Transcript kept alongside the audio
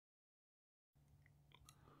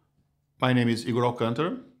My name is Igor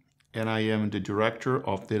Alcantara, and I am the Director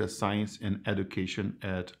of Data Science and Education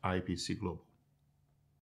at IPC Global.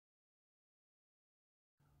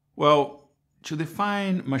 Well, to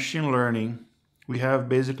define machine learning, we have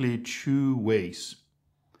basically two ways.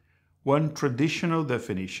 One traditional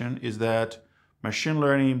definition is that machine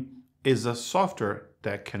learning is a software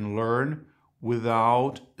that can learn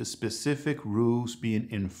without specific rules being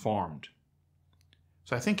informed.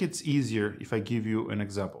 So I think it's easier if I give you an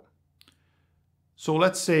example. So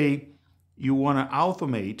let's say you want to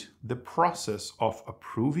automate the process of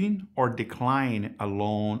approving or declining a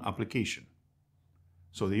loan application.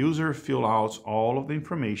 So the user fills out all of the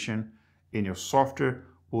information and your software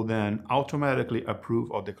will then automatically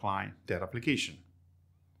approve or decline that application.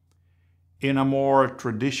 In a more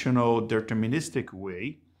traditional deterministic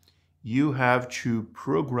way, you have to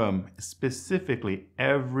program specifically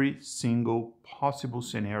every single possible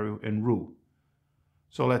scenario and rule.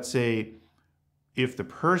 So let's say if the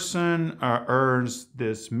person earns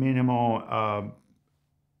this minimal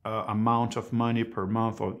amount of money per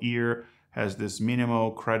month or year, has this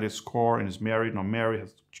minimal credit score, and is married, not married,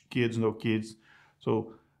 has kids, no kids.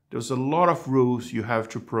 So there's a lot of rules you have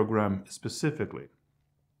to program specifically.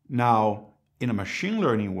 Now, in a machine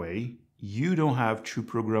learning way, you don't have to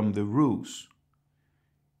program the rules.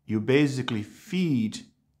 You basically feed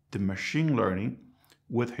the machine learning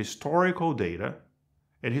with historical data.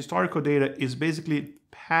 And historical data is basically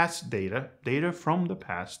past data, data from the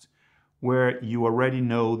past, where you already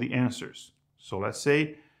know the answers. So let's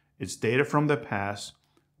say it's data from the past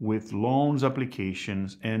with loans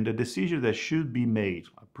applications and the decision that should be made,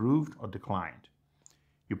 approved or declined.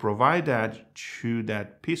 You provide that to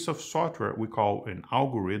that piece of software we call an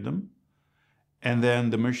algorithm, and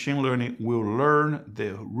then the machine learning will learn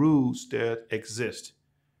the rules that exist.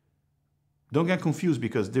 Don't get confused,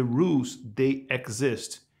 because the rules, they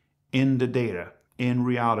exist in the data, in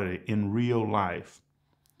reality, in real life.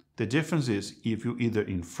 The difference is if you either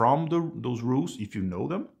inform those rules, if you know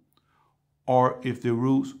them, or if the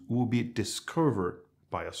rules will be discovered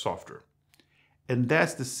by a software. And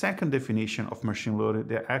that's the second definition of machine learning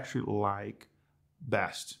that I actually like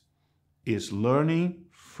best, is learning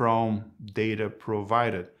from data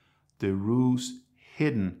provided, the rules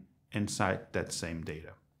hidden inside that same data.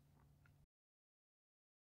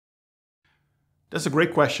 That's a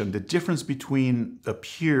great question. The difference between a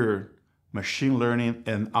pure machine learning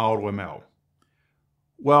and AutoML.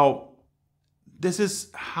 Well, this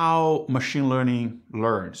is how machine learning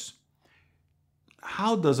learns.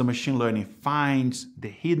 How does a machine learning find the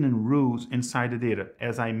hidden rules inside the data,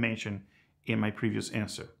 as I mentioned in my previous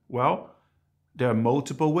answer? Well, there are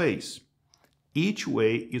multiple ways. Each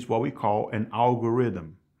way is what we call an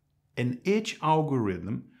algorithm. And each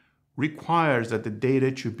algorithm requires that the data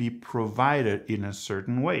to be provided in a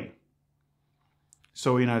certain way.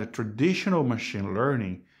 So in a traditional machine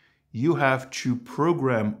learning, you have to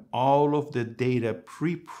program all of the data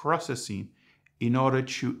pre-processing in order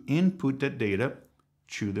to input that data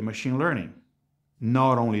to the machine learning.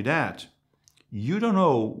 Not only that, you don't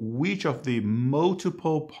know which of the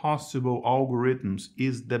multiple possible algorithms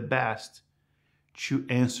is the best to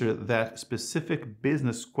answer that specific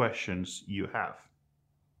business questions you have.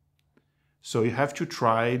 So you have to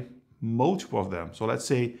try multiple of them. So let's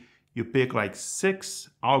say you pick like 6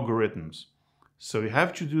 algorithms. So you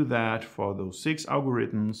have to do that for those 6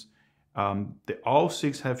 algorithms. All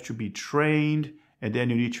 6 have to be trained, and then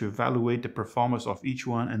you need to evaluate the performance of each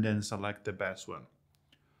one and then select the best one.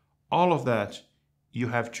 All of that you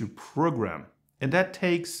have to program, and that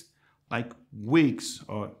takes like weeks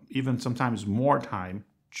or even sometimes more time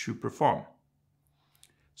to perform.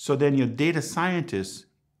 So then your data scientist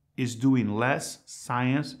is doing less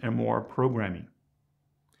science and more programming.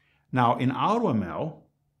 Now in AutoML,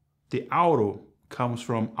 the auto comes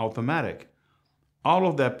from automatic. All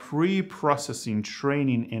of that pre-processing,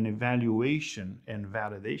 training, and evaluation and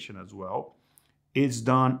validation as well is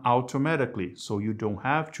done automatically, so you don't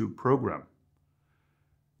have to program.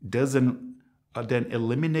 Doesn't then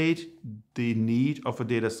eliminate the need of a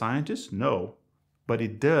data scientist? No, but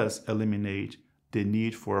it does eliminate the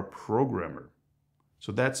need for a programmer.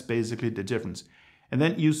 So that's basically the difference. And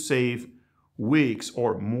then you save weeks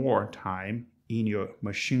or more time in your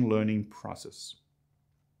machine learning process.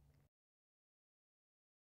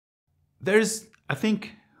 There's, I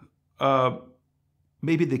think,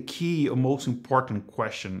 maybe the key or most important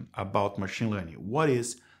question about machine learning. What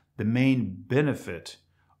is the main benefit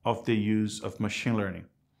of the use of machine learning?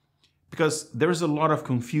 Because there's a lot of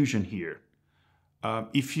confusion here.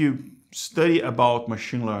 If you study about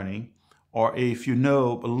machine learning, or if you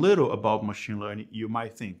know a little about machine learning, you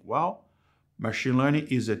might think, well, machine learning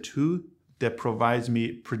is a tool that provides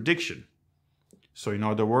me prediction. So in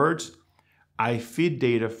other words, I feed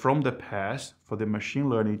data from the past for the machine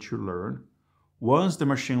learning to learn. Once the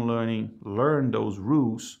machine learning learns those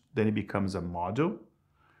rules, then it becomes a model.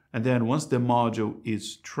 And then once the module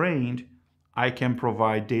is trained, I can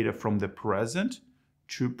provide data from the present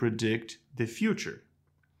to predict the future.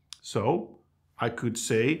 So I could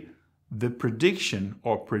say the prediction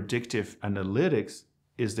or predictive analytics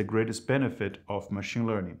is the greatest benefit of machine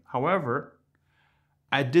learning. However,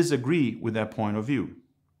 I disagree with that point of view.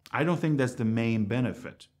 I don't think that's the main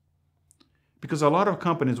benefit. Because a lot of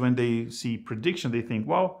companies, when they see prediction, they think,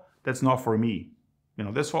 well, that's not for me.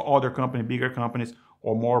 That's for other companies, bigger companies,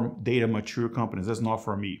 or more data mature companies. That's not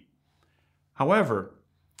for me. However,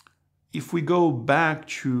 if we go back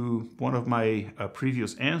to one of my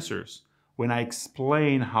previous answers, when I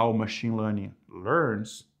explain how machine learning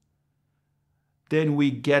learns, then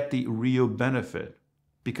we get the real benefit.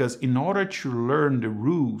 Because in order to learn the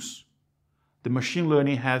rules, the machine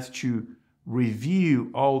learning has to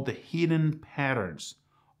review all the hidden patterns,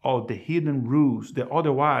 all the hidden rules that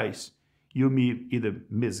otherwise you may either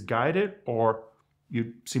misguided or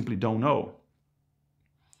you simply don't know.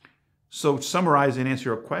 So to summarize and answer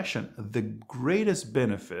your question, the greatest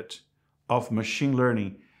benefit of machine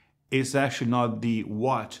learning is actually not the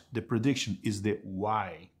what, the prediction, is the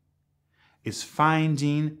why. It's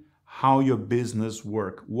finding how your business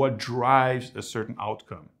works, what drives a certain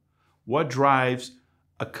outcome, what drives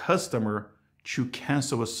a customer to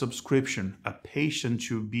cancel a subscription, a patient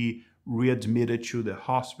to be readmitted to the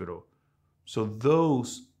hospital. So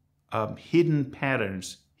those hidden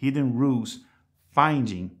patterns, hidden rules,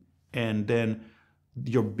 finding, and then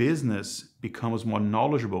your business becomes more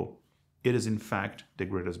knowledgeable, it is in fact the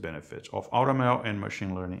greatest benefit of AutoML and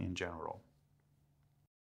machine learning in general.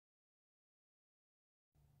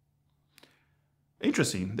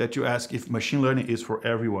 Interesting that you ask if machine learning is for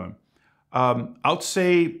everyone. I would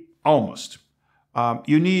say almost.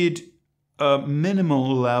 You need a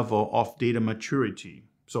minimal level of data maturity.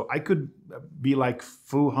 So I could be like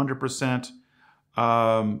full 100%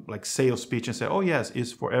 like sales pitch and say, oh yes,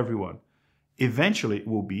 it's for everyone. Eventually it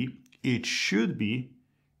will be, it should be,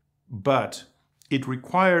 but it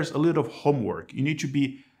requires a little homework. You need to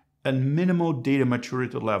be a minimal data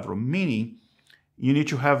maturity level, meaning you need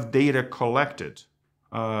to have data collected,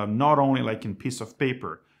 not only like in piece of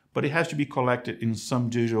paper, but it has to be collected in some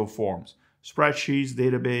digital forms, spreadsheets,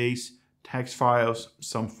 database, text files,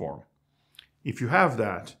 some form. If you have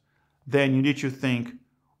that, then you need to think,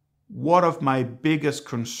 what of my biggest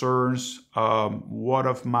concerns, what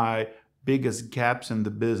of my biggest gaps in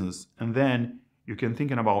the business? And then you can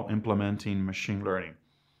think about implementing machine learning.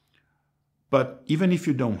 But even if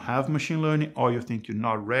you don't have machine learning or you think you're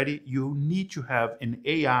not ready, you need to have an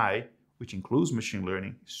AI, which includes machine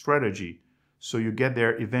learning, strategy, so you get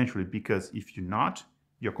there eventually, because if you're not,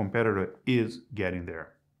 your competitor is getting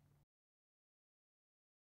there.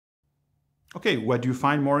 Okay, where do you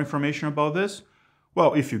find more information about this?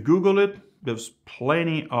 Well, if you Google it, there's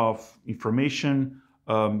plenty of information,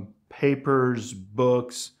 papers,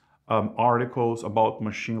 books, articles about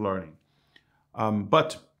machine learning.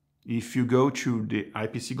 But if you go to the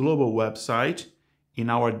IPC Global website,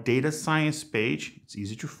 in our data science page, it's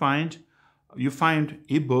easy to find, you find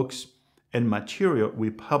ebooks and material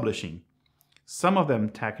we're publishing. Some of them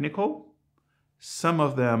technical, some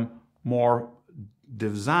of them more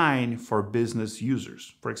designed for business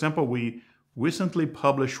users. For example, we recently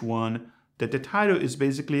published one that the title is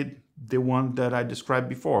basically the one that I described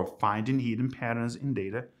before, finding hidden patterns in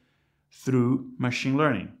data through machine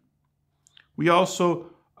learning. We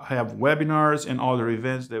also have webinars and other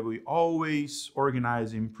events that we always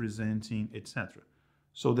organizing, presenting, etc.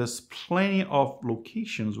 So there's plenty of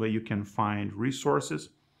locations where you can find resources,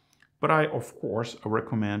 but I, of course,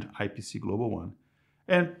 recommend IPC Global One.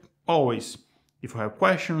 And always, if you have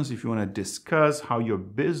questions, if you want to discuss how your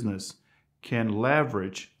business can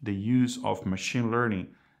leverage the use of machine learning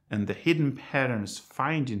and the hidden patterns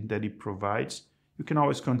finding that it provides, you can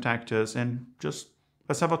always contact us and just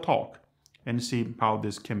let's have a talk and see how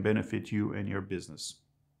this can benefit you and your business.